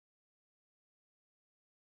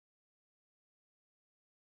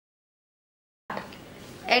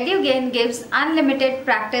edugain gives unlimited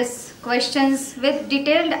practice questions with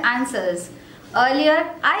detailed answers.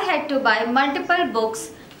 Earlier, I had to buy multiple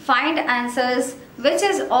books, find answers, which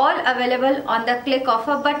is all available on the click of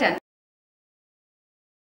a button.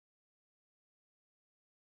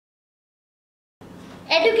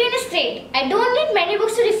 edugain is great. I don't need many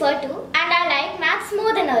books to refer to and I like maths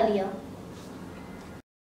more than earlier.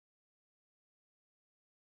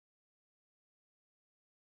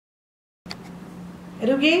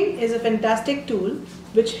 Edugain is a fantastic tool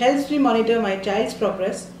which helps me monitor my child's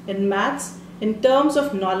progress in maths in terms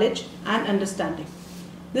of knowledge and understanding.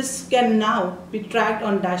 This can now be tracked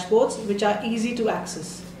on dashboards which are easy to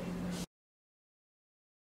access.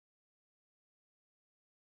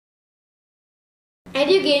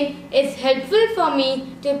 edugain is helpful for me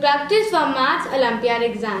to practice for Maths Olympiad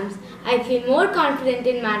exams. I feel more confident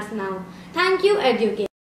in maths now. Thank you, edugain.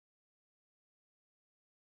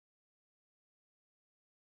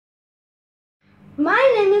 My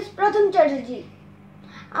name is Pratham Chatterjee.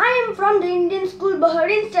 I am from the Indian school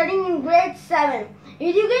Bahrain studying in grade 7.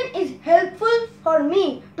 edugain is helpful for me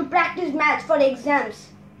to practice maths for exams.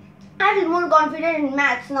 I feel more confident in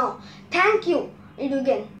maths now. Thank you,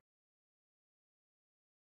 edugain.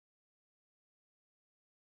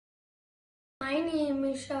 My name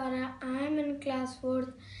is Shara. I am in class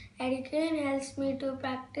 4th. edugain helps me to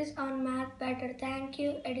practice on math better. Thank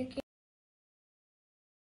you, edugain.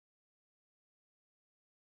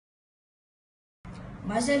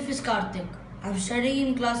 Myself is Karthik. I'm studying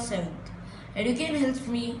in class 7th. edugain helps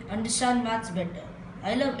me understand maths better.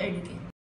 I love edugain.